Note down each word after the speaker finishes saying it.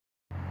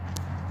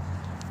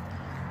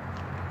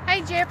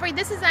Hey Jeffrey,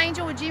 this is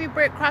Angel with Jimmy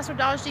Brick Chrysler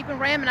Dodge Jeep and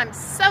Ram, and I'm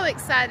so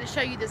excited to show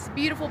you this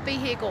beautiful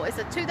vehicle. It's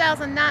a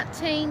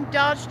 2019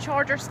 Dodge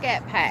Charger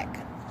Scat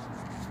Pack.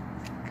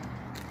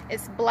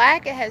 It's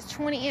black, it has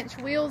 20-inch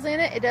wheels in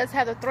it. It does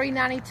have the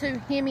 392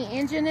 Hemi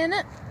engine in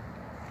it.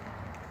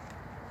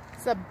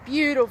 It's a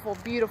beautiful,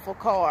 beautiful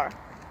car.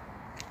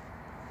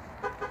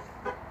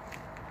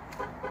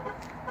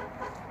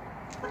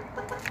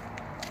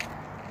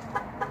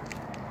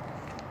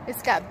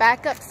 It's got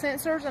backup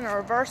sensors and a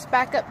reverse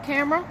backup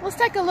camera. Let's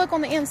take a look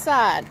on the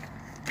inside.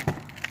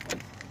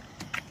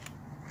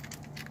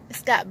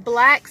 It's got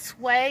black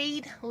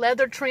suede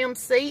leather trim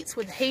seats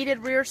with heated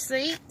rear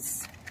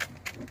seats.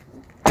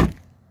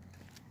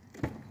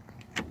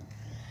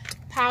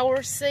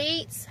 Power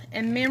seats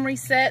and memory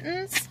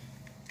settings.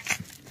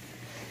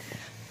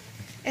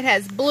 It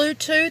has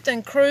Bluetooth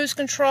and cruise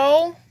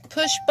control,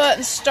 push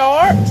button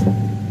start.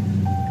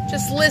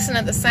 Just listen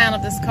to the sound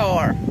of this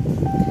car.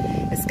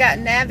 It's got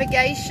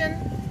navigation,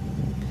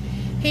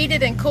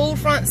 heated and cooled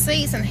front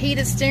seats and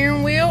heated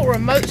steering wheel,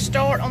 remote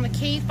start on the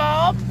key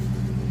fob.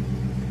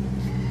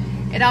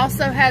 It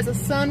also has a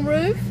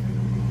sunroof.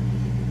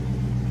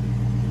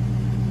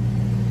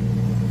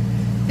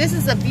 This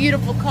is a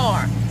beautiful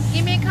car.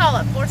 Give me a call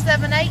at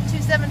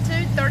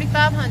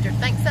 478-272-3500.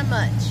 Thanks so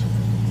much.